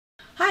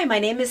Hi, my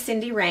name is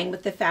Cindy Rang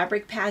with the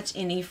Fabric Patch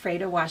in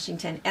Ephrata,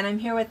 Washington, and I'm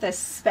here with a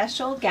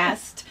special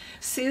guest,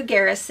 Sue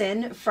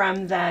Garrison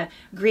from the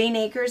Green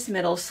Acres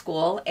Middle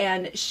School,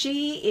 and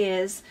she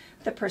is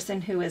the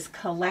person who is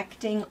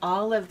collecting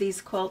all of these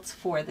quilts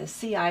for the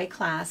CI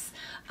class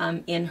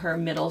in her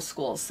middle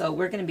school. So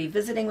we're going to be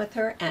visiting with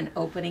her and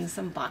opening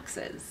some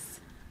boxes.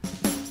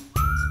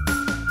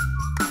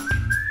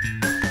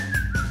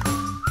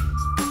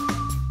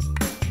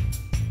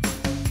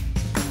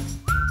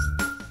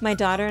 My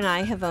daughter and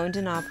I have owned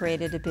and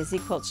operated a busy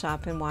quilt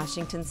shop in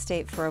Washington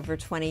State for over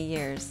 20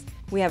 years.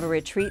 We have a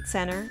retreat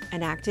center,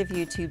 an active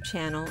YouTube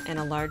channel, and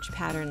a large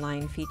pattern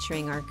line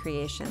featuring our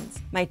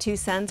creations. My two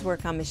sons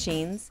work on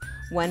machines.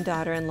 One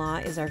daughter-in-law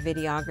is our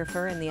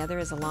videographer and the other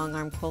is a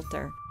long-arm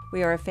quilter.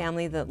 We are a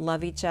family that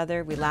love each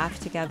other, we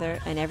laugh together,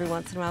 and every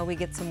once in a while we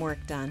get some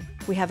work done.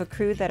 We have a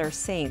crew that are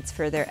saints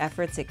for their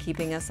efforts at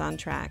keeping us on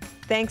track.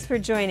 Thanks for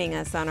joining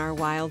us on our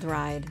wild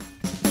ride.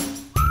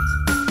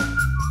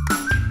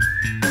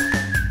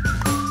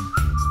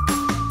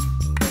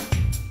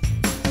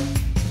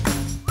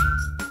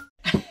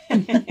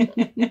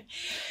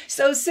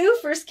 So Sue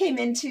first came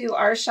into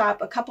our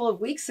shop a couple of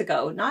weeks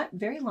ago, not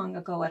very long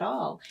ago at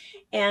all,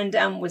 and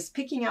was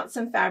picking out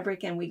some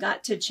fabric, and we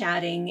got to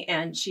chatting,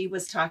 and she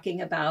was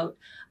talking about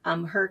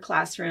her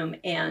classroom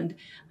and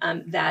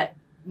that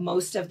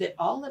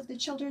all of the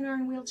children are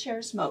in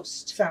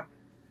wheelchairs,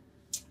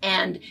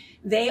 and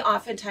they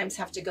oftentimes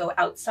have to go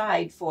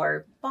outside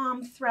for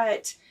bomb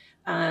threat,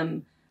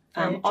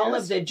 all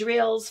of the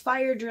drills,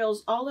 fire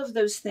drills, all of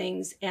those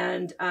things.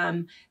 And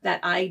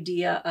that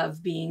idea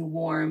of being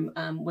warm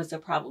was a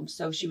problem.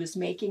 So she was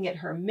making it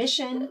her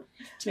mission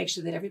to make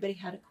sure that everybody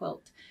had a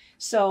quilt.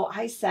 So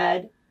I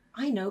said,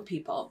 I know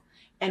people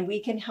and we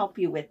can help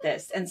you with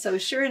this. And so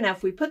sure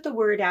enough, we put the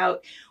word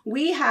out.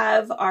 We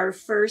have our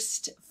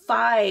first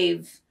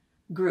 5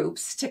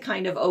 groups to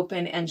kind of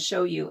open and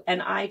show you.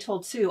 And I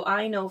told Sue,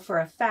 I know for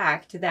a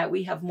fact that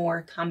we have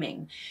more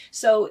coming.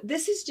 So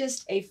this is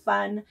just a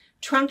fun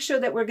trunk show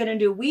that we're going to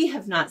do. We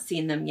have not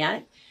seen them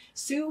yet.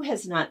 Sue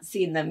has not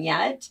seen them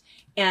yet.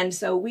 And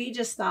so we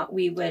just thought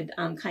we would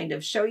kind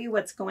of show you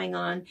what's going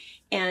on.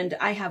 And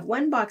I have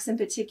one box in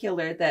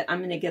particular that I'm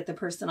going to get the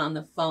person on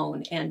the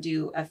phone and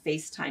do a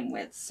FaceTime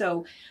with.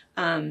 So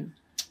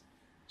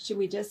should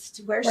we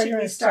just, where should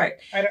we start?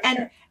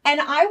 And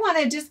I want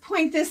to just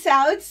point this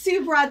out.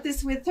 Sue brought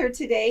this with her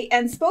today.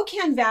 And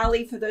Spokane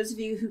Valley, for those of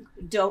you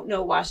who don't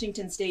know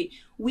Washington State,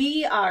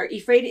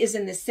 Ephrata is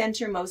in the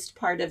centermost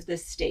part of the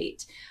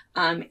state.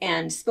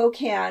 And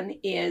Spokane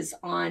is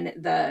on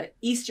the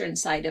eastern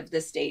side of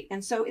the state.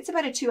 And so it's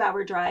about a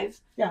 2-hour drive.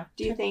 Yeah.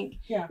 Do you think?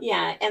 Yeah.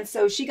 Yeah. And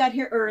so she got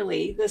here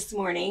early this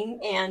morning.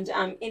 And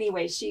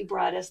anyway, she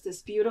brought us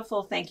this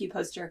beautiful thank you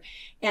poster.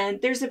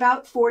 And there's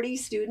about 40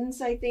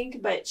 students, I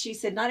think. But she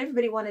said not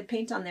everybody wanted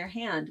paint on their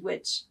hand,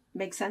 which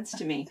makes sense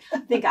to me. I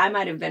think I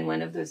might have been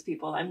one of those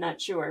people. I'm not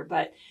sure.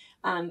 But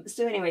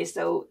so anyway,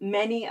 so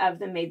many of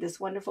them made this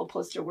wonderful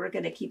poster. We're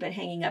going to keep it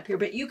hanging up here.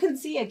 But you can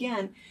see,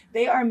 again,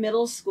 they are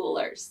middle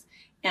schoolers.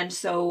 And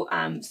so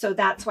so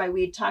that's why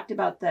we talked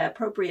about the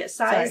appropriate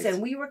size.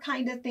 And we were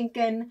kind of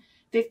thinking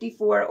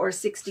 54 or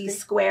 60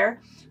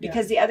 square.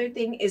 Because the other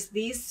thing is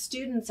these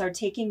students are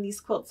taking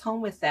these quilts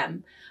home with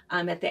them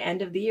at the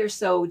end of the year.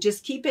 So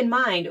just keep in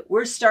mind,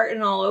 we're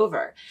starting all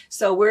over.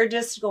 So we're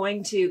just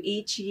going to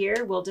each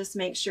year, we'll just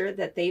make sure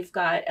that they've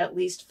got at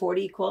least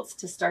 40 quilts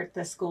to start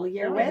the school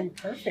year with.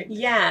 Perfect.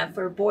 Yeah,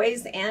 for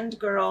boys and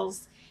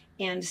girls.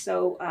 And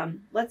so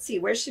let's see,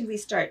 where should we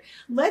start?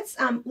 Let's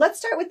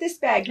start with this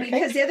bag,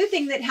 because the other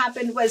thing that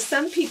happened was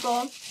some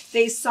people,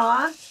 they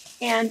saw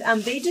and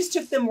they just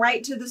took them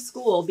right to the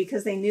school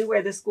because they knew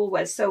where the school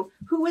was. So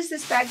who was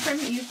this bag from?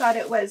 You thought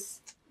it was?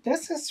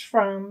 This is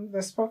from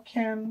the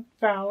Spokane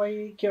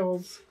Valley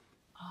Guilds.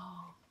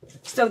 Oh.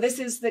 So this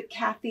is the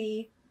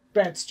Kathy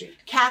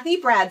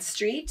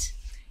Bradstreet.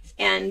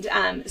 And and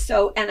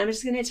I'm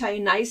just going to tell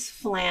you, nice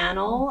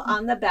flannel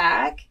on the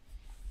back.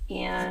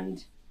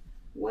 And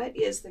what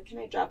is can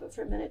I drop it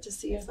for a minute to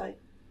see if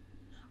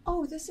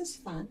oh, this is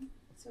fun.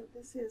 So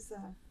this is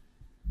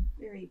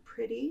very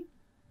pretty.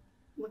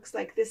 Looks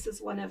like this is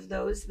one of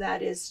those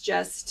that is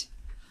just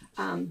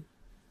a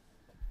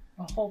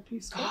whole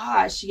piece quilt.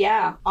 Gosh,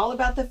 yeah, all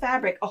about the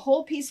fabric, a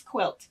whole piece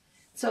quilt.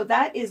 So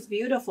that is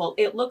beautiful.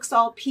 It looks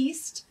all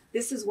pieced.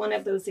 This is one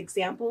of those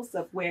examples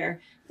of where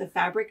the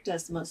fabric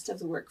does most of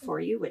the work for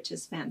you, which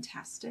is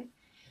fantastic.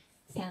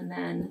 And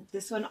then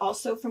this one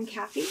also from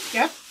Kathy.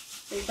 Yeah.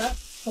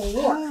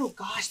 Oh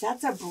gosh,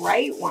 that's a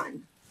bright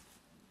one.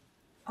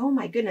 Oh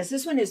my goodness,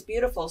 this one is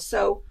beautiful.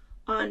 So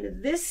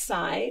on this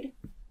side,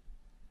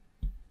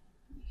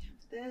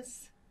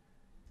 this,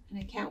 and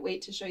I can't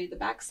wait to show you the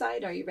back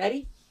side. Are you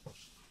ready?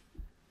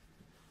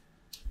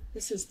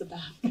 This is the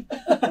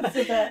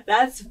back.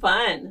 That's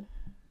fun.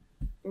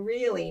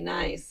 Really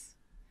nice.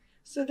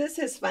 So this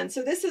is fun.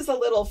 So this is a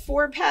little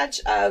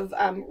 4-patch of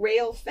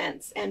rail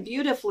fence and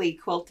beautifully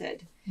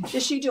quilted.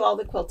 Does she do all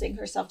the quilting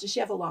herself? Does she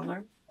have a long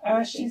arm?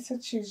 She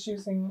said she's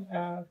using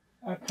a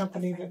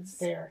company that's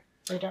there.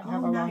 They don't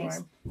have a long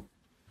arm.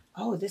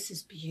 Oh, this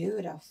is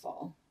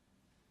beautiful.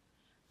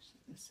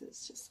 This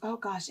is just, oh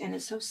gosh, and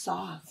it's so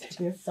soft.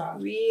 It is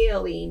soft.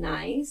 Really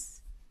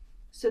nice.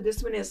 So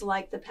this one is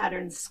like the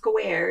pattern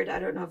squared. I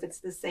don't know if it's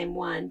the same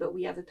one, but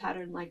we have a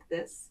pattern like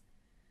this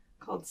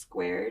called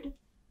squared.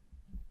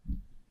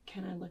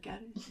 Can I look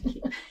at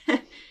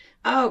it?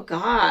 Oh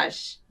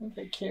gosh. Isn't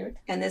it cute?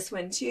 And this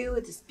one too,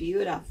 it's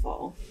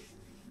beautiful.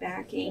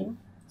 Backing,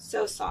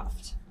 so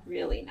soft,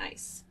 really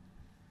nice.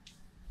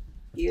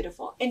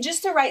 Beautiful. And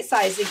just the right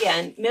size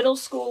again, middle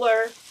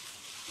schooler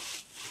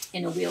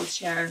in a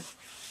wheelchair.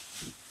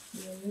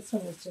 Yeah, this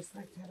one is just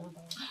like that.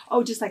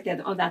 Oh, just like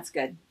that. Oh, that's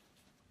good.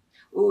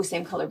 Ooh,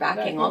 same color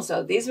backing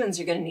also. These ones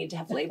are going to need to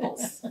have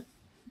labels.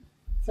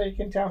 So you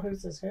can tell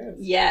whose is whose.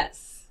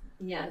 Yes,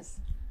 yes.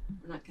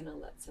 We're not going to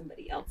let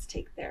somebody else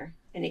take their,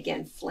 and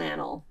again,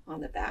 flannel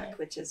on the back, Right.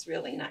 which is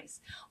really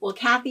nice. Well,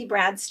 Kathy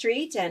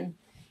Bradstreet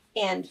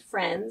and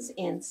friends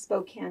in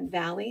Spokane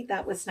Valley,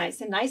 that was nice.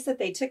 And nice that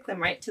they took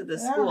them right to the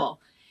school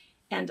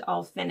and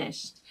all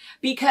finished.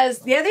 Because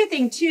the other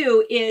thing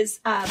too is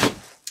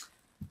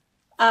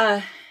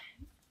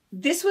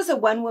this was a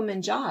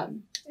one-woman job.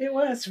 It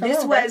was.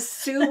 This was,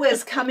 Sue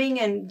was coming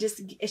and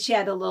just, she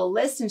had a little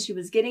list and she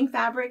was getting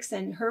fabrics,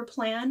 and her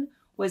plan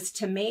was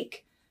to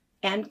make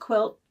and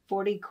quilt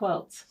 40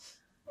 quilts.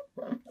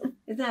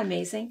 Isn't that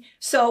amazing?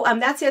 So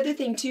that's the other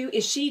thing too,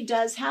 is she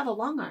does have a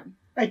long arm.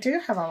 I do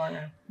have a long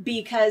arm.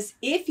 Because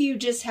if you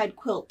just had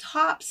quilt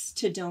tops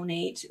to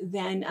donate,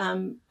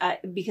 then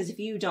because if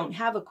you don't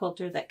have a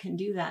quilter that can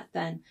do that,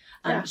 then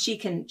she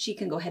can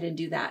go ahead and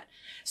do that.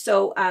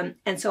 So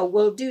and so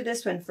we'll do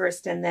this one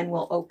first, and then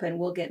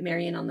we'll get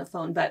Marion on the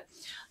phone. But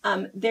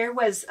there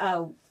was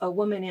a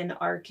woman in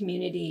our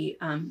community,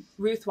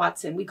 Ruth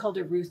Watson. We called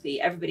her Ruthie.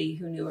 Everybody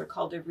who knew her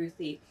called her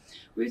Ruthie.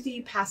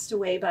 Ruthie passed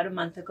away about a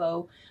month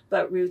ago,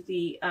 but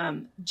Ruthie,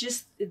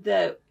 just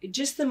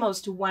the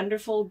most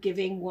wonderful,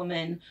 giving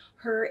woman.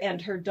 Her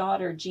and her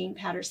daughter, Jean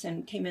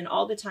Patterson, came in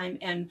all the time.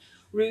 And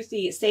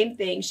Ruthie, same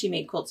thing. She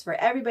made quilts for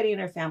everybody in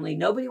her family.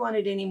 Nobody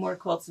wanted any more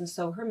quilts. And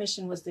so her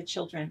mission was the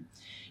children.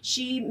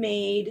 She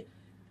made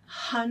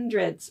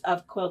hundreds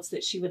of quilts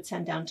that she would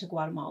send down to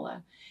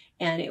Guatemala.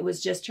 And it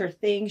was just her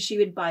thing. She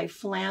would buy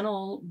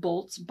flannel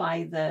bolts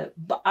by the,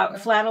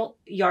 flannel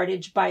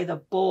yardage by the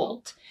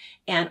bolt,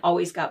 and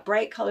always got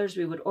bright colors.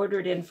 We would order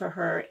it in for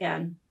her.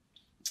 And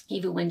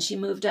even when she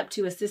moved up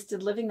to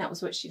assisted living, that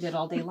was what she did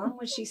all day long,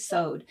 was she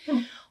sewed.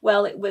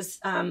 Well, it was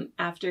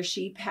after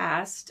she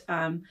passed,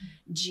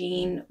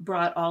 Jean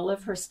brought all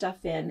of her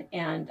stuff in,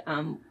 and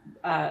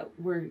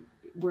we're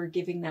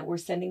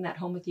sending that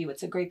home with you.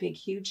 It's a great big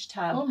huge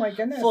tub. Oh my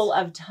goodness. Full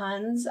of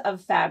tons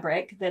of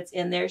fabric that's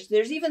in there.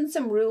 There's even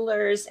some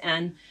rulers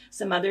and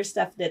some other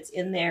stuff that's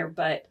in there,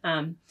 but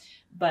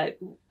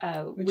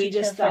we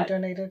just thought,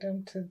 donated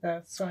them to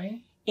the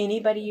sewing.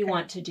 Anybody you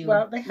want to do.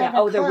 Well, they have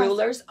the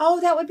rulers.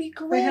 Oh, that would be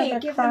great. They have a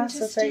Give class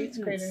them to that the 8th students.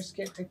 graders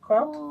get to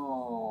quilt.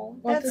 Oh,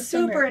 We'll that's just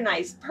send super it.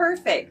 nice.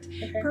 Perfect.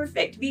 Okay.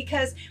 Perfect.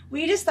 Because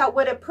we just thought,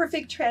 what a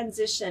perfect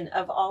transition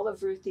of all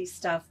of Ruthie's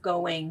stuff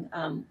going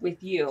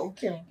with you.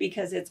 Thank you.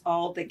 Because it's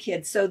all the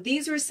kids. So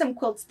these were some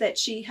quilts that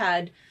she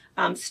had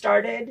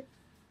started.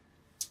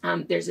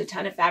 There's a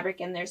ton of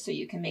fabric in there, so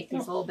you can make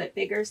these a little bit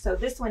bigger. So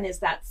this one is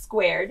that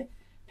squared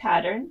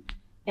pattern.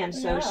 And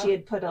so she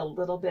had put a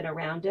little bit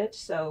around it.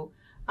 So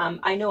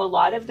I know a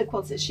lot of the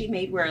quilts that she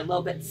made were a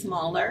little bit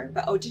smaller,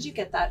 but did you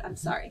get that? I'm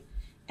sorry.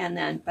 And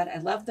then, but I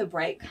love the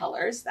bright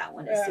colors. That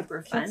one is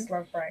super fun. Kids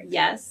love bright.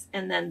 Yes.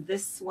 And then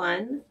this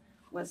one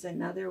was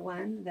another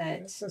one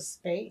that This is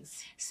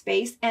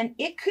space. And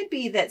it could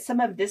be that some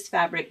of this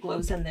fabric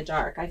glows in the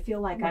dark. I feel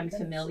like I'm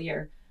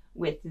familiar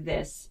with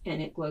this,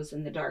 and it glows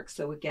in the dark.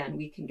 So again,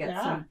 we can get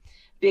some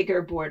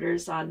bigger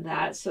borders on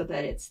that so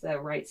that it's the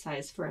right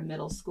size for a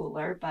middle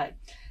schooler. But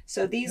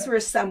so these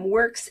were some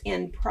works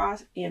in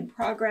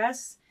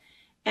progress.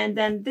 And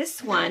then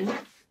this one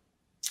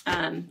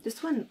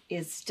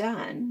is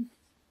done.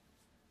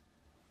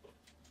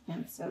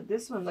 And so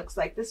this one looks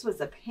like this was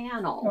a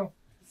panel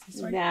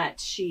that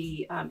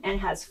she, and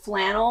has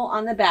flannel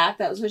on the back.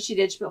 That was what she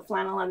did. She put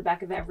flannel on the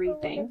back of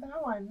everything. Oh, look at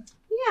that one.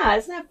 Yeah,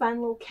 isn't that fun?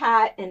 Little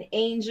cat, an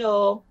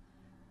angel,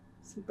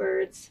 some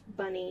birds,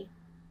 bunny.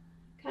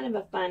 Kind of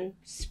a fun,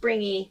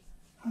 springy.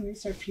 Oh,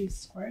 these are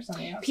pieced squares on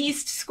the outside.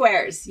 Pieced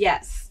squares,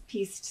 yes,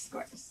 pieced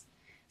squares.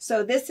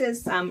 So this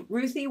is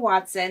Ruthie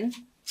Watson.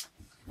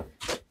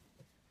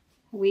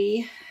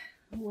 We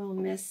will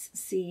miss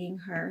seeing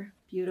her.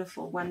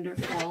 Beautiful,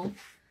 wonderful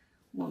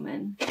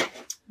woman.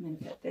 I'm going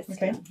to put this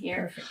in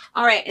here. Perfect.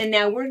 All right, and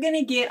now we're going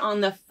to get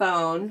on the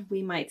phone.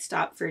 We might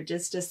stop for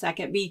just a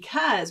second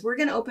because we're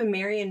going to open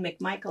Marion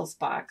McMichael's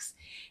box.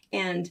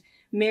 And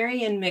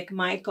Marion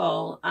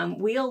McMichael,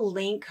 we'll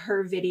link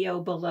her video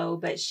below,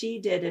 but she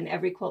did an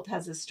Every Quilt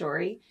Has a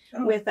Story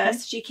with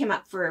us. She came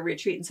up for a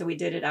retreat, and so we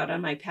did it out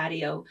on my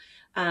patio.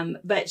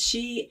 But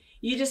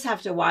you just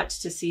have to watch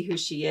to see who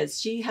she is.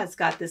 She has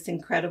got this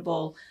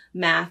incredible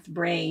math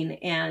brain,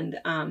 and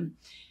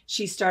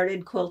she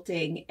started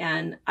quilting,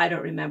 and I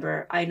don't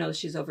remember. I know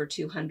she's over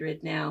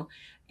 200 now.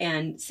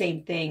 And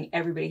same thing,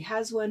 everybody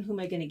has one. Who am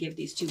I going to give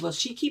these to? Well,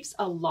 she keeps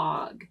a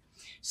log.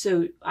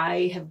 So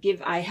I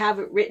have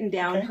it written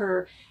down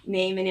her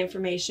name and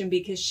information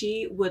because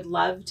she would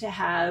love to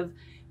have,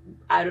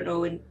 I don't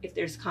know if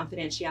there's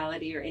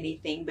confidentiality or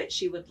anything, but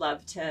she would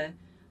love to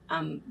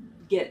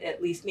get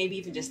at least maybe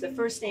even just the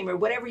first name or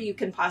whatever you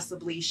can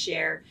possibly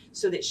share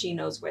so that she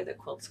knows where the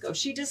quilts go.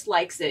 She just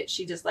likes it.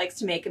 She just likes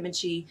to make them, and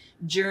she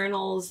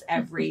journals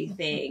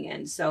everything.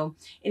 And so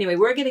anyway,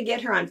 we're going to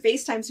get her on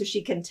FaceTime so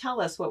she can tell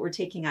us what we're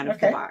taking out of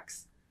the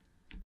box.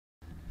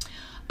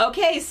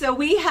 Okay, so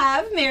we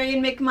have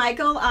Marion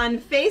McMichael on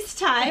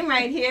FaceTime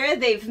right here.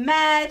 They've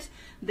met,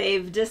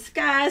 they've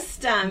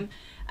discussed,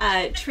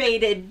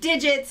 traded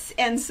digits,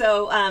 and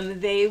so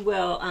they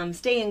will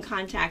stay in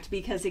contact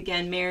because,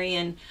 again,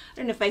 Marion, I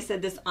don't know if I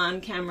said this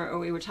on camera or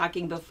we were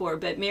talking before,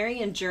 but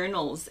Marion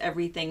journals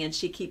everything, and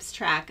she keeps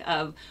track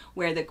of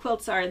where the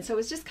quilts are, and so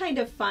it's just kind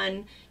of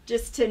fun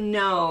just to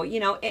know, you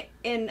know,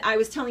 and I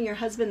was telling your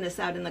husband this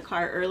out in the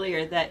car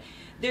earlier, that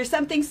there's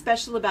something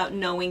special about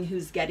knowing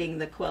who's getting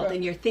the quilt,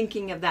 and you're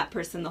thinking of that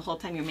person the whole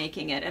time you're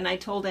making it. And I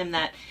told him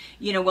that,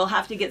 you know, we'll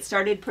have to get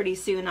started pretty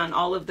soon on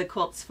all of the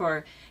quilts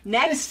for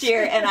next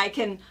year, and I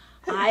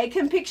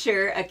can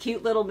picture a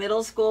cute little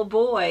middle school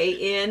boy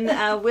in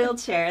a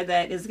wheelchair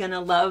that is going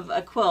to love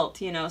a quilt,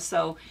 you know,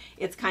 so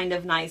it's kind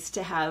of nice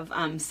to have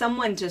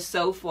someone to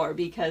sew for,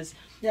 because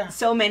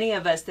so many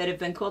of us that have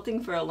been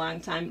quilting for a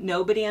long time,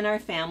 nobody in our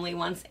family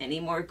wants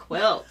any more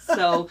quilts.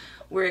 So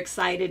we're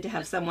excited to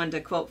have someone to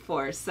quilt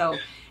for. So,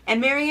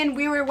 and Marion,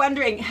 we were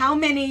wondering how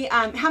many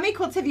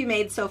quilts have you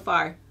made so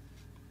far?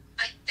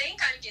 I think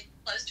I'm getting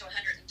close to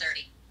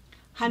 130.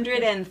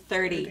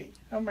 130.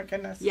 Oh my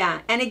goodness.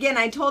 Yeah, and again,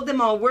 I told them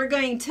all, we're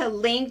going to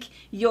link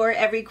your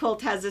Every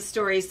Quilt Has a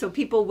Story so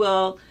people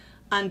will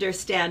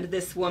understand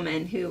this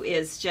woman who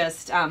is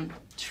just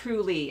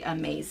truly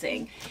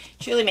amazing.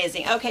 Truly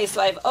amazing. Okay,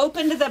 so I've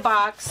opened the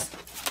box,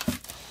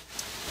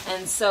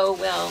 and so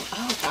we'll,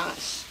 oh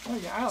gosh. Oh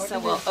yeah. So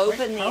we'll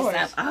open these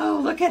up. Oh,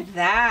 look at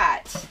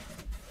that.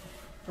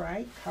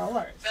 Bright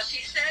colors. Well,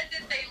 she said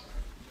that they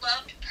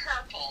loved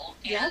purple,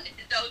 and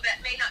though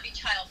that may not be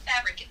child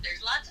fabric,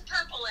 there's lots of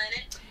purple in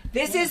it.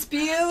 This is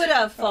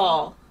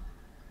beautiful.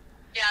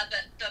 Yeah,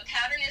 the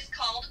pattern is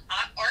called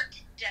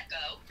Art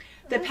Deco.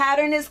 The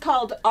pattern is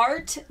called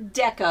Art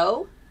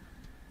Deco.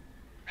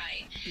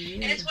 Right.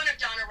 And it's one of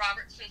Donna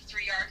Robertson's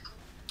 3-yard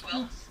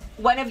quilts.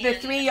 One of the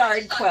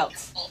 3-yard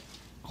quilts.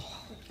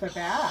 The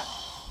back.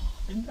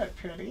 Isn't that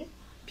pretty?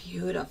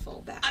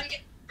 Beautiful back. I'm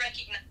going to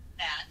recognize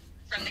that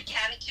from the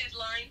Catitude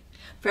line.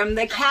 From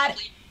the cat.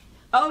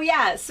 Oh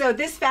yeah, so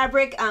this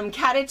fabric,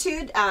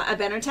 Catitude, a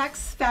Benatex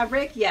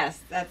fabric, yes,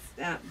 that's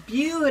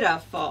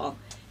beautiful.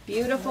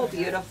 Beautiful,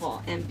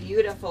 beautiful, and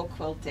beautiful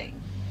quilting.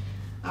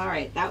 All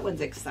right, that one's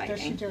exciting.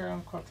 Does she do her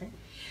own quilting?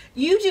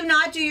 You do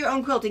not do your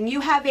own quilting.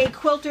 You have a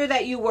quilter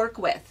that you work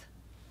with.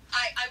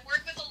 I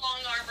work with a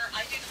long armor.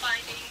 I do the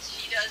bindings.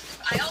 She does.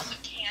 I also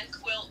can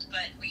quilt,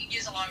 but we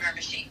use a long arm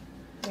machine.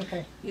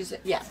 Okay. Use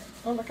it, yeah.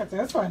 Oh, look at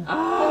this one.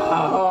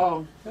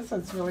 Oh. This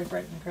is really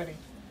bright and pretty.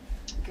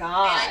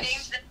 Gosh. And I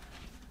named the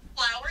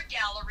Flower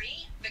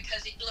Gallery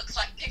because it looks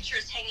like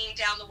pictures hanging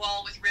down the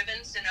wall with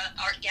ribbons in an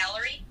art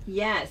gallery.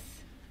 Yes.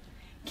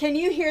 Can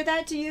you hear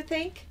that, do you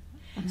think?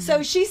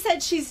 So she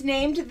said she's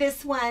named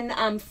this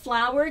one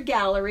Flower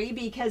Gallery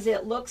because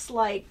it looks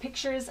like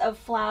pictures of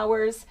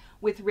flowers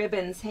with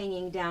ribbons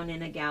hanging down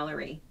in a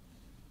gallery.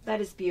 That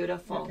is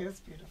beautiful. It is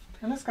beautiful.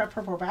 And it's got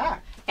purple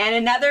back. And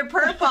another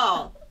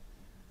purple.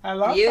 I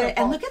love purple.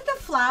 And look at the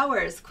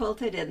flowers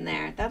quilted in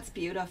there. That's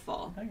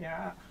beautiful. Oh,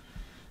 yeah.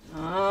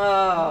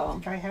 Oh. I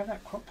think I have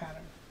that quilt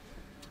pattern.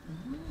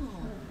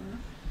 Oh.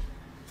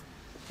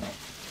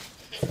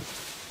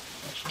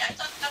 Yeah, I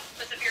thought that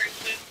was a very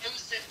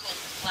whimsical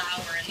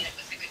flower, and it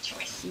was a good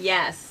choice.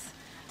 Yes.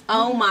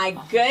 Oh my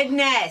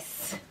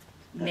goodness,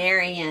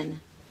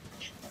 Marion.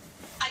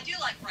 I do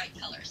like bright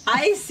colors.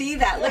 I see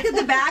that. Look at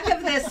the back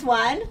of this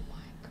one.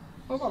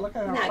 Oh, look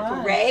at Isn't that.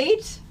 that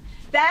great?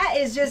 That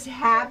is just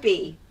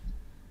happy.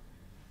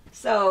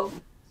 So,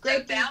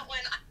 great. So that one,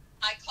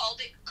 I called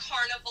it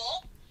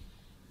Carnival.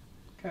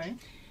 Okay. And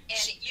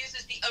it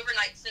uses the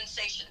overnight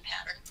sensation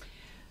pattern.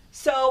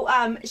 So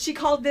she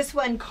called this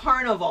one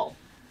Carnival.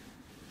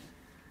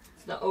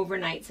 It's the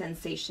overnight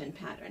sensation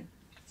pattern.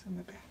 It's in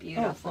the back.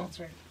 Beautiful. Oh, that's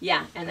right.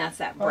 Yeah, and that's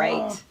that bright.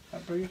 Oh, a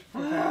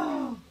beautiful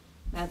back.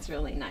 That's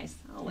really nice.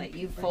 I'll let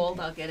you fold.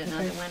 I'll get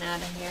another one out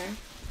of here.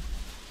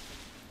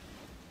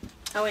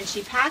 Oh, and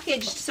she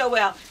packaged so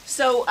well.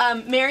 So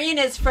Marion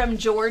is from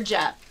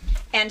Georgia.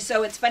 And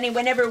so it's funny,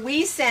 whenever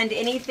we send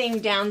anything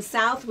down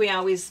south, we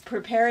always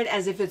prepare it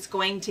as if it's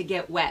going to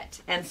get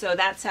wet. And so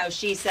that's how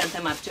she sent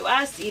them up to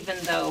us, even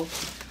though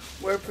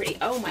We're pretty.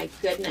 Oh my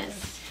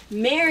goodness.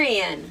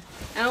 Marion.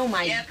 Oh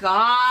my Yep.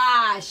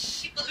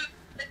 gosh. People who,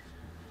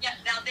 yeah,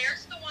 now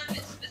there's the one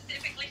that's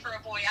specifically for a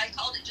boy. I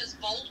called it just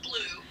bold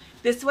blue.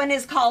 This one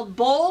is called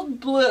Bold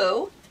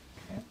Blue.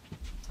 Okay.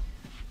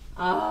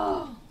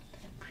 Oh,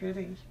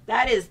 Pretty.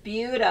 that is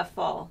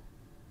beautiful.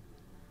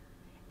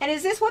 And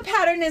is this, what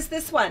pattern is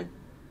this one?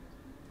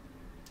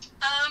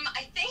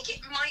 I think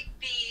it might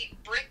be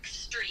Brick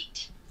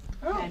Street.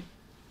 Oh. Okay.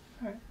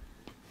 Alright.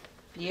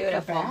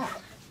 Beautiful. back.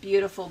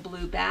 Beautiful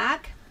blue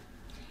back.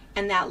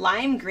 And that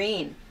lime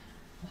green.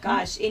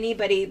 Gosh,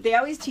 anybody, they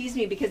always tease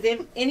me because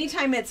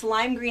anytime it's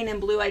lime green and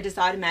blue, I just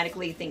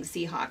automatically think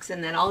Seahawks.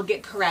 And then I'll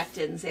get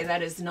corrected and say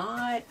that is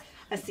not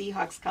a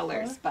Seahawks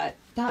colors. But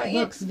That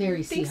looks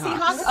very think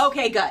Seahawks Seahawks?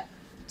 Okay, good.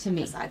 to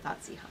me. Yes, I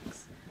thought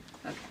Seahawks.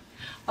 Okay.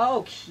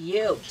 Oh,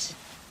 cute.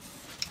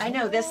 I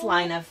know this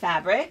line of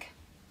fabric.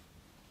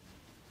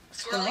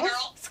 Squirrely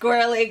Girl.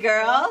 Squirrely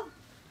Girl.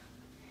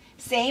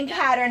 Same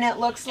pattern it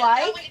looks Yeah,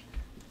 that like.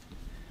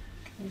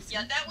 one,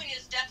 yeah, that one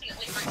is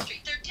definitely Brick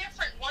Street. They're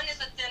different. One is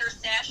a thinner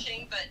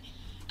sashing, but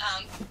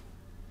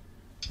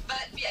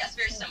yes,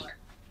 very similar.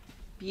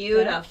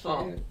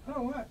 Beautiful. Cute.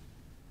 Oh, what?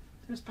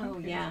 There's Oh,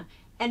 pumpkin. yeah.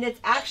 And it's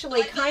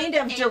actually kind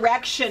of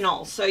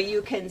directional, so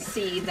you can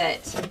see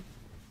that,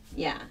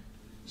 yeah,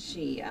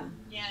 she,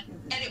 Yeah,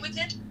 and it was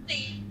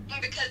interesting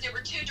because there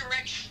were two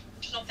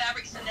directional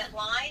fabrics in that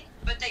line,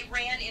 but they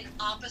ran in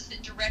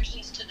opposite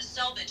directions to the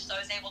selvage, so I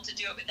was able to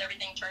do it with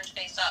everything turned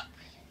face up.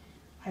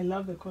 I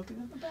love the quilting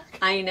on the back.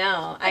 I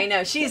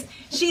know.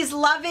 She's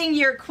loving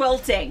your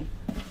quilting.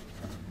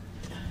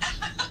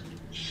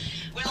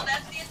 Well,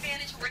 that's the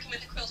advantage of working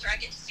with a quilter. I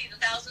get to see the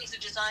thousands of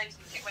designs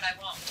and pick what I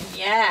want.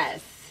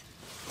 Yes.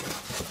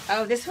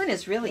 Oh, this one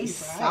is really Right.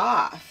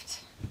 soft.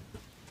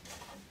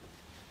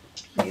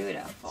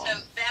 Beautiful. So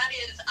that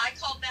is, I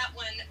called that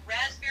one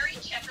Raspberry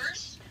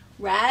Checkers.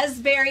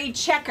 Raspberry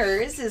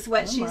Checkers is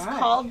what Oh, she's my.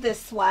 called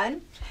this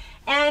one.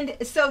 And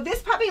so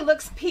this probably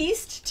looks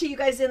pieced to you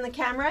guys in the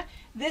camera.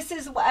 This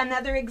is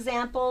another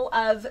example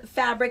of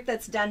fabric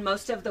that's done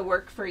most of the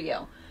work for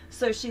you.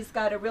 So she's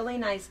got a really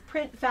nice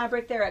print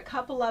fabric there, a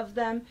couple of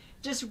them,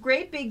 just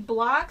great big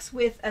blocks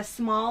with a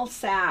small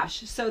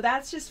sash. So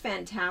that's just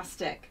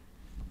fantastic.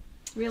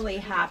 Really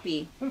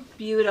happy.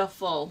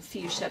 Beautiful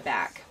fuchsia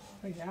back.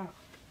 Oh, yeah.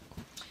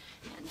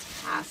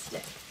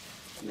 Fantastic.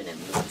 I'm going to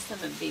move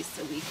some of these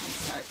so we can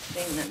start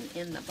putting them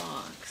in the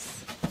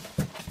box.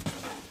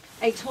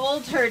 I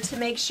told her to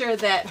make sure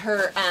that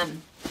her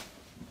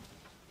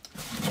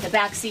the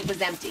back seat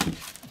was empty.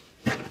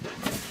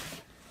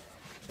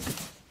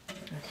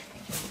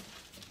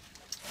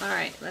 All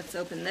right, let's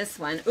open this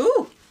one.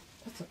 Ooh,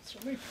 That's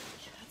really pretty.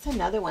 that's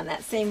another one.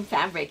 That same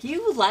fabric.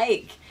 You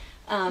like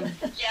Yeah.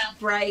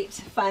 bright,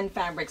 fun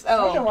fabrics.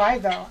 So do Oh, I,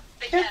 though.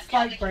 But Kids yeah,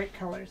 like bright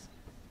colors.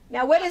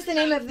 now what is the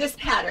name So of this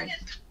pattern?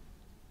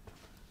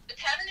 The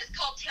pattern is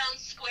called Town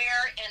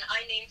Square, and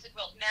I named the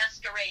quilt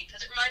Masquerade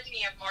because it reminds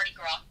me of Mardi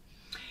Gras.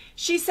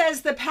 She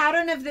says the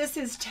pattern of this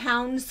is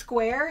Town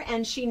Square,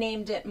 and she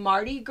named it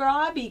Mardi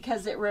Gras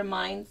because it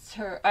reminds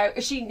her.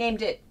 She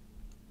named it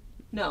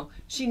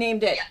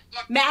Yeah,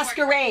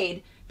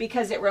 Masquerade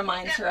because it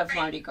reminds her of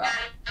Mardi Gras.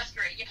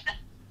 Masquerade,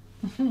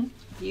 yeah.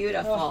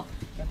 Beautiful. Oh,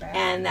 the back.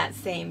 And that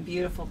same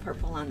beautiful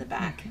purple on the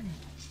back.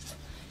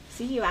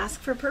 See, you ask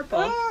for purple.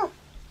 Ah,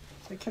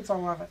 the kids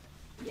all love it.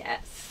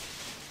 Yes.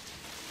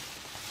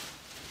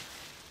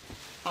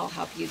 I'll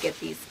help you get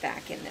these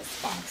back in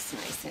this box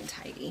nice and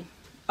tidy.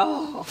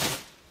 Oh,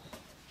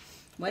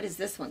 what is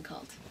this one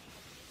called?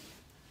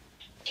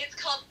 It's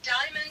called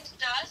Diamond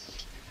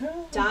Dust,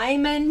 Oh,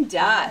 Diamond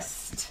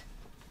Dust.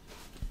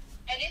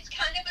 and it's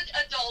kind of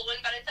a dull one,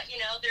 but I thought,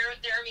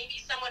 there may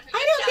be someone who.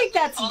 I don't think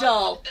that's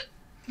dull.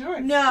 no,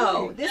 it's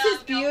No, pretty. this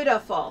is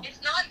beautiful.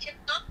 It's not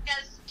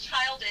as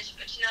childish,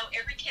 but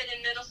every kid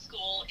in middle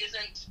school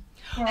isn't.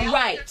 Well, they all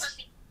Right. have their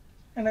personality.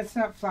 and it's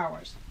not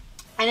flowers.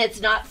 And it's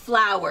not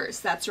flowers.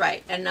 That's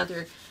right.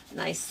 Another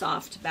nice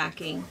soft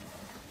backing.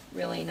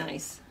 Really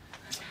nice.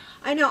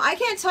 I know. I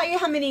can't tell you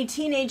how many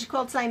teenage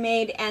quilts I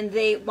made and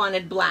they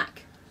wanted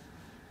black.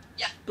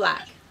 Yeah.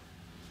 Black.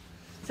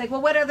 It's like,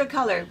 well, what other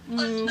color?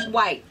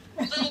 White.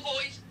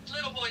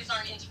 Little boys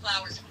aren't into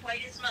flowers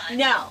quite as much.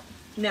 No.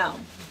 No.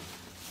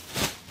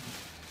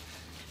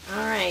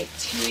 All right.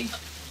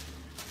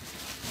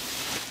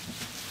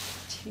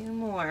 Two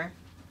more.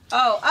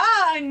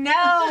 Oh,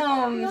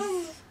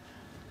 gnomes.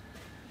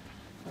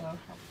 Oh, how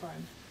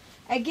fun.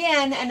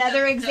 Again,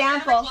 another The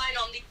example. fabric line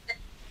on these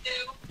next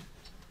two,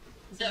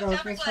 Is the it going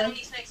fabric this line on way?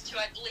 these next two,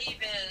 I believe,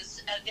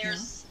 is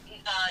there's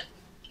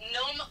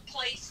Gnome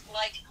Place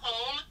Like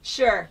Home.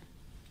 Sure.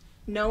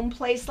 Gnome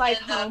place like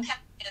and the home.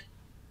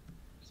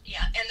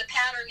 and the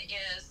pattern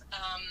is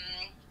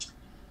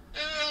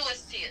let's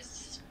see,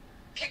 it's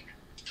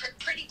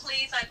Pretty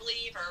Please, I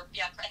believe, or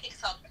I think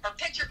it's called, or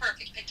Picture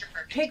Perfect.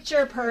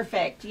 Picture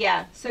perfect.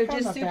 Yeah. So Look on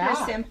just the super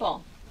back.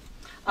 simple.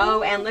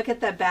 Oh, and look at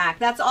the back.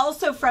 That's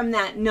also from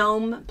that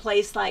Gnome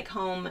Place Like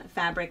Home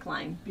fabric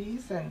line.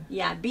 Bees and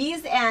Yeah,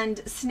 bees and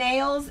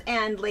snails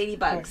and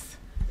ladybugs.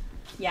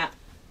 Yeah.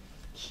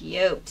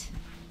 Cute.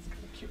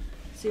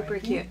 Super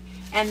Spiky. cute.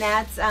 And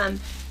that's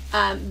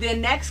the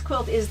next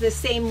quilt is the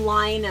same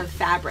line of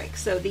fabric.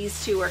 So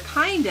these two are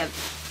kind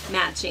of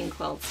matching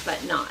quilts,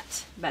 but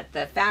not. But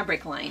the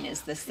fabric line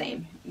is the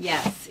same.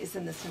 Yes,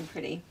 isn't this one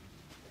pretty?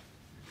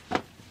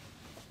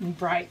 And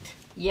bright.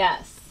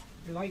 Yes.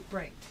 Light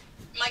bright.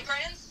 My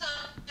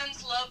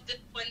grandsons love this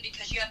one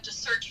because you have to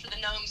search for the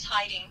gnomes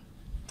hiding.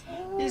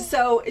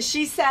 So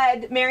she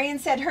said, Marion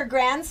said her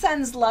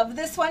grandsons love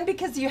this one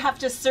because you have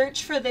to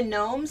search for the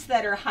gnomes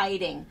that are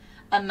hiding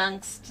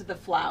amongst the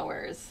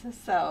flowers.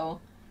 So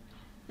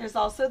there's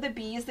also the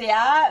bees.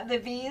 Yeah, the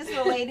bees,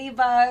 the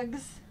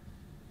ladybugs.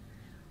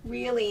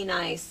 Really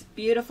nice,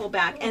 beautiful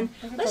back. And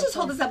let's just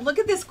hold this up. Look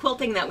at this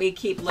quilting that we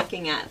keep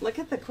looking at. Look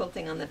at the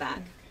quilting on the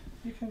back.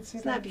 You can see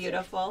Isn't that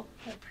beautiful?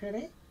 Isn't that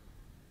pretty?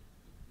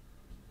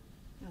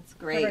 That's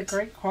great. What a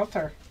great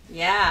quilter.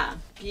 Yeah,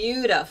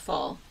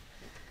 beautiful.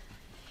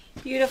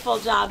 Beautiful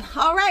job.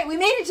 All right, we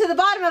made it to the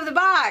bottom of the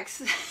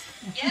box.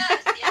 Yes,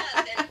 yes.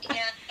 And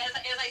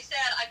as I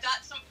said, I've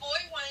got some boy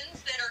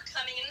ones that are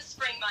coming in the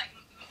spring.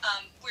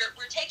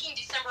 We're taking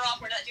December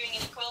off. We're not doing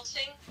any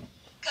quilting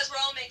because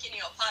we're all making,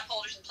 pot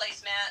holders and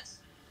placemats.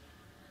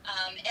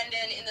 And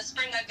then in the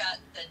spring, I've got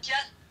the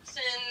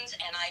Jetsons,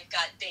 and I've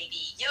got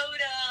Baby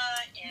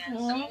Yoda, and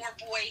some more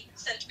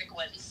boy-centric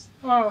ones.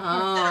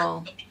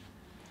 Oh.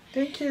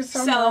 Thank you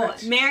so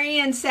much. So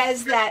Marion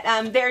says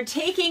that they're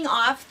taking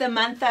off the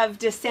month of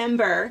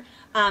December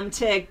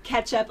to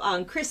catch up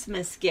on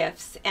Christmas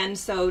gifts, and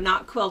so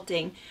not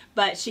quilting,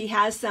 but she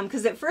has some,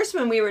 because at first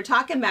when we were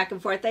talking back and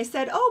forth, I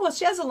said, oh, well,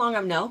 she has a long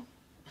arm. No.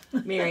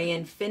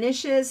 Marion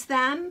finishes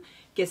them,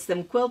 gets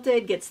them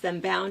quilted, gets them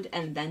bound,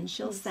 and then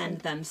she'll send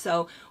them.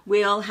 So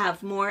we'll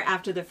have more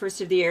after the first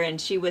of the year, and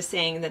she was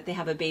saying that they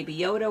have a Baby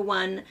Yoda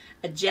one,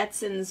 a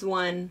Jetsons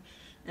one,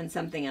 and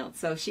something else.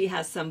 So she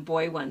has some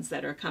boy ones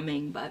that are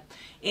coming. But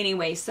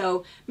anyway,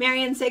 so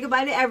Marion, say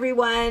goodbye to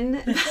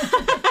everyone.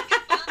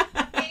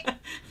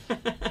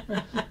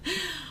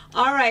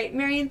 All right,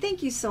 Marion,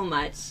 thank you so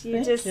much.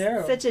 You're just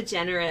such a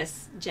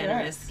generous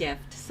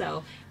gift.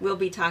 So we'll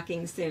be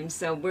talking soon.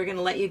 So we're going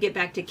to let you get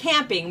back to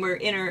camping. We're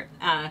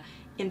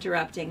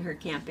interrupting her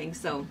camping.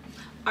 So,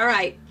 all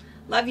right.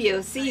 Love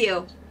you. See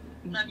you.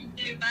 Love you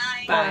too.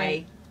 Bye.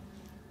 Bye.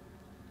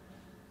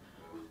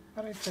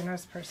 What a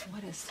generous person.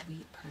 What a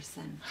sweet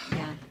person.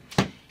 Yeah.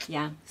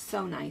 Yeah.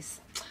 So nice.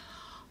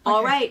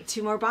 All right.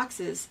 2 more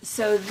boxes.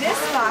 So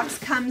this box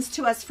comes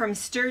to us from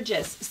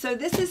Sturgis. So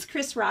this is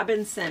Chris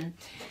Robinson.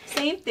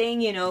 Same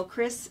thing,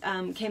 Chris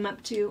came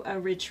up to a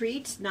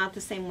retreat, not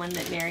the same one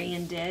that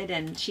Marion did,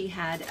 and she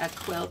had a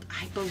quilt.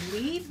 I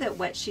believe that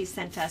what she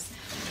sent us,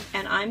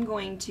 and I'm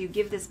going to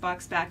give this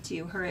box back to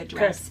you. Her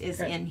address is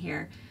in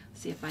here.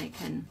 See if I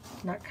can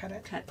not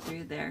cut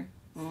through there.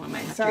 Oh, I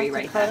might have to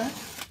rewrite that.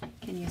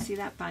 Can you see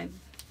that?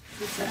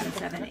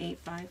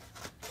 57785.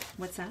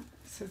 What's that?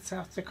 Is it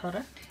South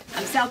Dakota?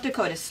 South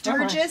Dakota.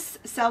 Sturgis,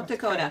 South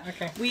Dakota.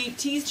 Okay. We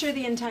teased her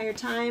the entire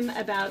time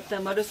about the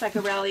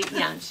motorcycle rally.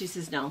 Yeah, she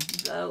says no.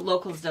 The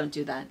locals don't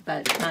do that,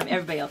 but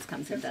everybody else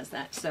comes and does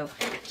that. So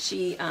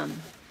she,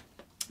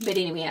 but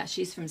anyway, yeah,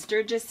 she's from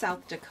Sturgis,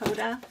 South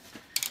Dakota.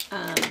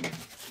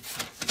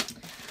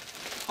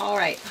 All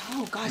right.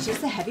 Oh gosh,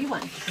 it's a heavy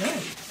one.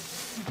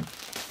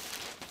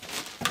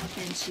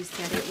 And she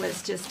said it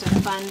was just a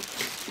fun,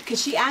 because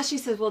she asked, she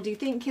says, well, do you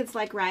think kids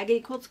like raggedy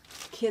quilts?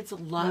 Kids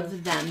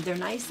love them. They're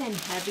nice and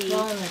heavy.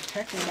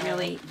 They're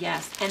really,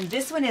 yes. And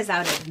this one is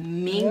out of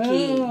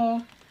Minky.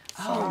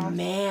 Oh,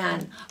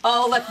 man.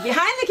 Oh, look,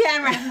 behind the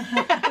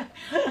camera.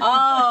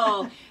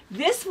 Oh,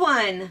 this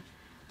one,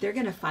 they're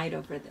going to fight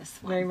over this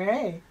one. They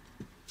may.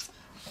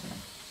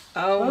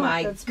 Oh,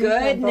 my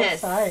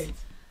goodness.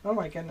 Oh,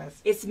 my goodness.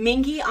 It's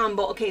Minky on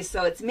both. Okay,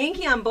 so it's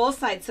Minky on both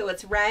sides. So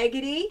it's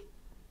raggedy.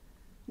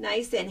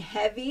 Nice and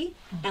heavy.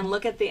 And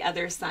look at the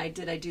other side.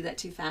 Did I do that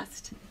too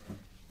fast?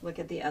 Look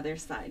at the other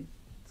side.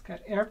 It's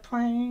got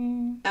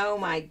airplane. Oh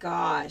my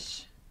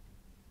gosh.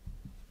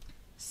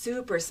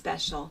 Super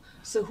special.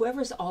 So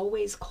whoever's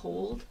always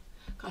cold,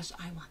 gosh,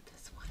 I want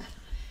this one.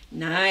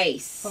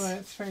 Nice. Oh,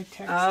 it's very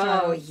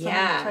textile. Oh,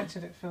 yeah. When you touch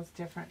it, it feels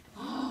different.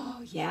 Oh,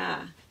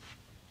 yeah.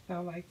 I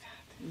like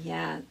that.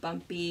 Yeah,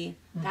 bumpy.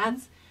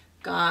 That's,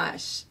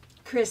 gosh.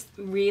 Chris,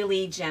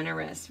 really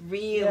generous,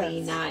 really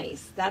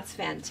nice. That's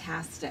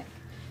fantastic.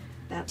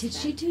 Did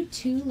she do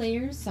 2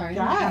 layers? Sorry,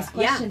 Yeah. I'm gonna ask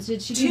questions.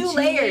 Did she do 2 2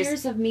 layers.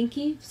 layers of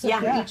Minky? So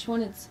for each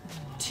one, it's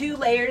 2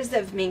 layers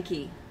of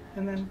Minky.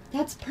 And then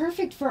that's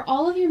perfect for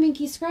all of your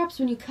Minky scraps.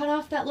 When you cut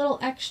off that little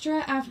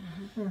extra after,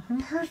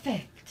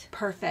 perfect.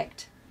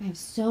 Perfect. I have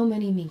so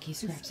many Minky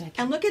scraps.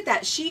 And look at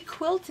that. She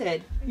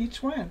quilted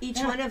each one. Each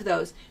one of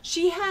those.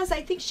 She has,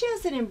 I think she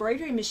has an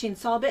embroidery machine,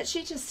 so I'll bet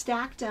she just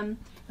stacked them,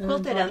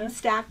 quilted them,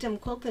 stacked them,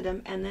 quilted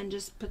them, and then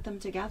just put them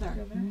together.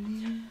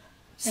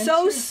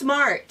 So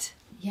smart.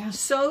 Yeah.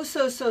 So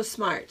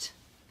smart.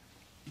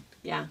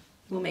 Yeah.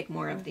 We'll make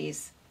more of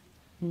these.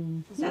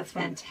 That's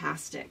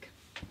fantastic.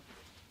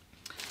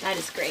 That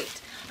is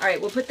great. All right,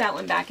 we'll put that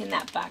one back in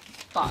that back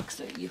box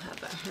so you have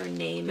her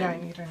name. Yeah,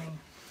 I need her name.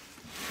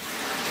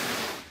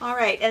 All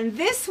right, and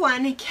this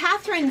one,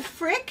 Catherine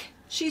Frick.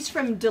 She's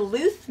from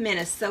Duluth,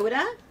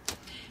 Minnesota.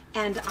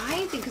 And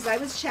I think, because I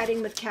was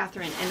chatting with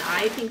Catherine, and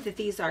I think that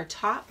these are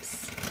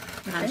tops.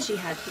 Okay. She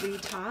had 3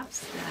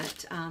 tops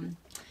that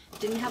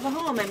didn't have a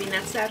home. I mean,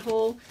 that's that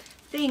whole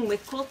thing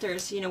with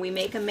quilters. You know, we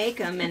make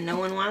them, and no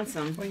one wants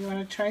them. Well, you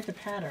want to try the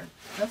pattern.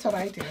 That's what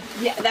I do.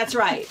 Yeah, that's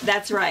right.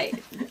 That's right.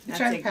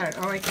 Try the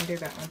pattern. Oh, I can do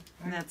that one.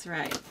 That's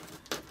right.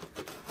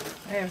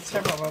 I have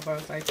several of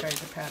those. I tried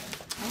the pattern.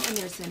 Oh, and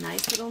there's a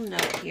nice little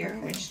note here.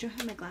 Okay. Which, do I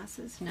have my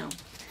glasses? No.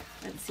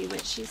 Let's see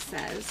what she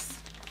says.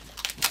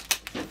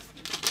 Are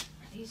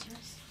these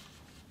yours?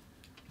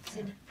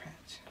 Cindy.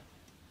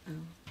 Oh.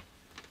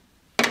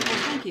 Oh,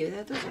 thank you.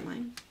 Those are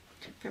mine.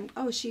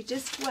 She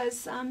just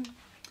was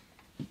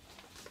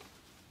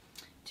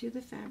to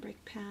the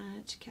fabric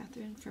patch.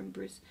 Catherine from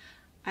Bruce.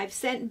 I've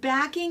sent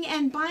backing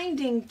and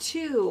binding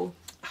too.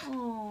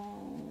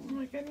 Oh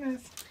my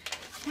goodness.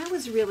 That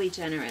was really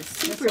generous.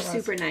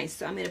 Super nice.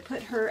 So I'm going to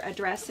put her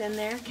address in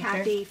there. Okay.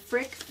 Kathy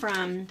Frick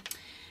from,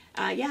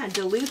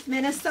 Duluth,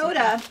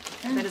 Minnesota.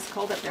 Okay. That is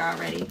cold up there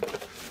already.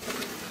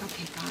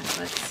 Okay, God,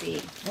 let's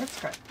see. That's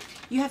good.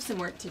 You have some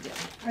work to do.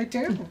 I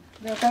do.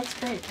 No, that's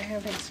great. I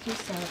have an excuse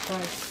to have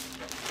twice.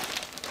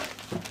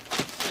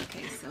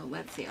 Okay, so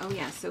let's see. Oh,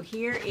 yeah. So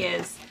here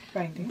is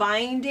binding.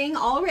 Binding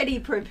already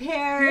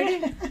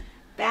prepared.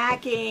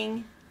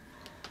 Backing.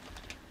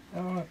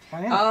 Oh,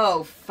 fun.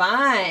 Oh,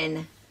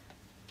 fun.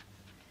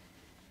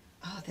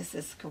 Oh, this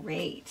is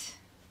great.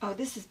 Oh,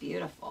 this is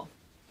beautiful.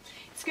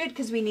 It's good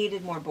because we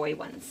needed more boy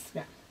ones.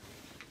 Yeah.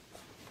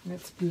 And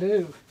it's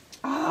blue.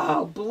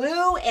 Oh,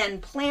 blue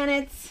and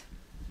planets.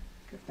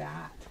 Look at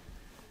that.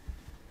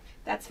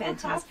 That's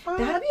fantastic.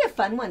 That'll be a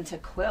fun one to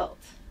quilt.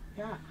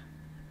 Yeah.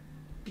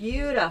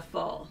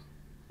 Beautiful.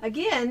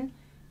 Again,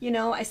 you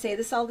know, I say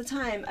this all the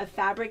time, a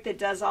fabric that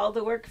does all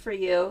the work for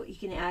you. You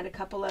can add a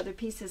couple other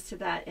pieces to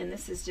that, and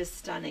this is just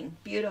stunning.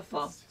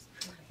 Beautiful.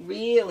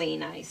 Really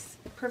nice.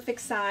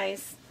 Perfect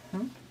size.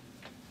 Hmm?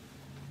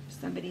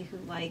 Somebody who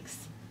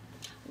likes,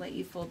 I'll let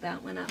you fold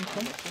that one up.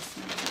 Okay.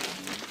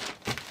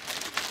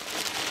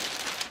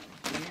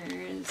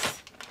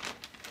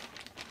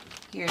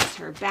 Here's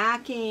her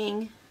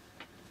backing.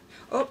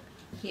 Oh,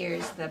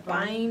 here's the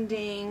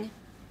binding.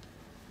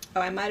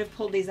 Oh, I might have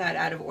pulled these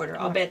out of order.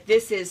 I'll bet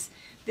this is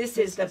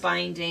the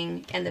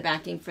binding and the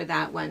backing for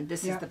that one.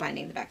 This is the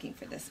binding, the backing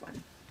for this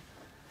one.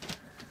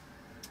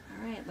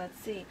 All right, let's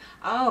see.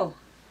 Oh,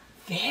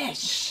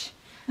 fish.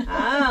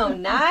 Oh,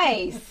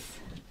 nice.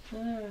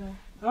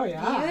 Oh,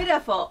 yeah.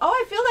 Beautiful. Oh,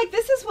 I feel like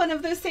this is one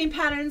of those same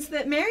patterns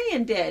that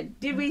Marion did.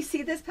 Did we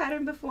see this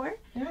pattern before?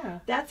 Yeah.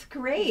 That's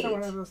great.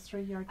 One of those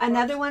 3-yard quilts.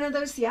 Another one of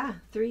those,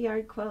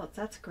 3-yard quilts.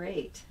 That's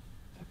great.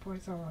 The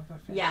boys all love the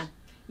fish.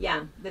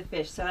 Yeah, the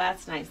fish. So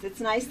that's nice. It's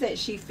nice that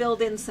she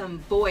filled in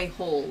some boy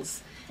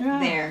holes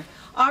there.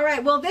 All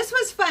right. Well, this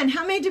was fun.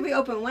 How many did we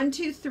open? 1,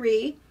 2,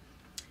 3,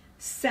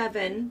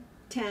 7,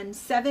 10,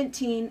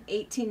 17,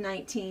 18,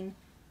 19,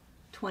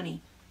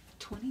 20.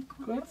 20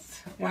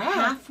 quilts. Yeah. We're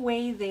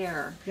halfway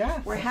there.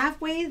 Yeah. We're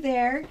halfway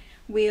there.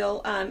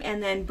 We'll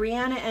and then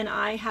Brianna and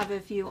I have a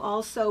few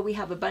also. We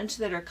have a bunch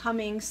that are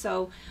coming.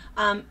 So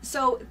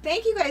so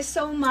thank you guys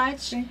so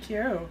much. Thank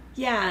you.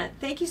 Yeah,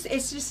 thank you.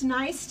 It's just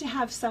nice to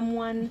have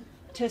someone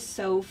to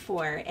sew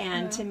for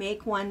and to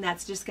make one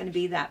that's just going to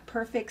be that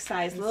perfect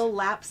size, little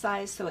lap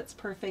size, so it's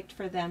perfect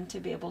for them to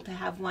be able to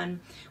have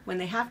one when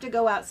they have to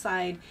go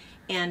outside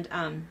and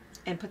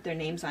put their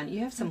names on. You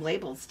have some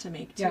labels to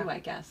make too, I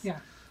guess. Yeah.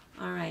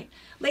 All right.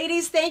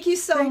 Ladies, thank you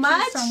so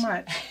much. Thank you so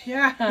much.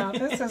 Yeah,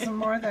 this is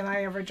more than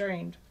I ever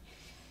dreamed.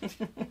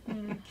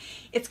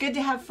 It's good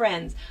to have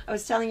friends. I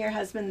was telling your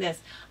husband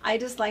this. I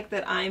just like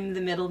that I'm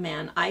the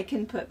middleman. I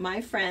can put my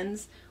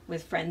friends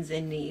with friends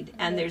in need.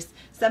 And there's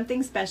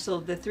something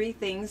special. The 3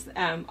 things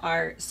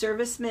are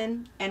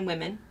servicemen and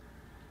women,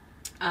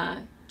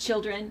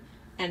 children,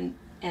 and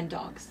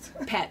dogs,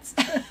 pets.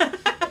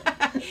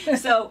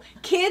 So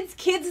kids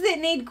that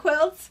need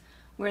quilts,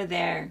 we're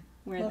there.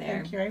 We're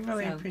there. Thank you. I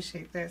really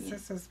appreciate this.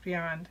 This is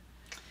beyond.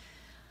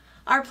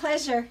 Our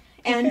pleasure.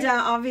 And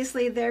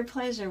obviously their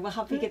pleasure. We'll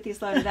help you get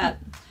these loaded up.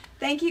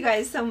 Thank you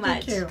guys so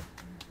much. Thank you.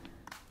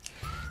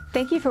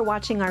 Thank you for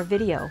watching our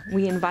video.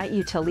 We invite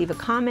you to leave a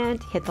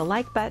comment, hit the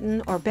like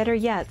button, or better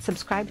yet,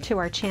 subscribe to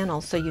our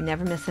channel so you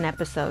never miss an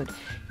episode.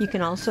 You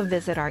can also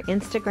visit our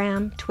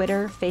Instagram,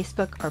 Twitter,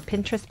 Facebook, or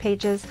Pinterest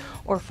pages,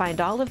 or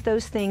find all of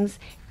those things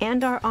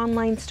and our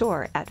online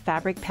store at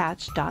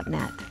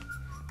fabricpatch.net.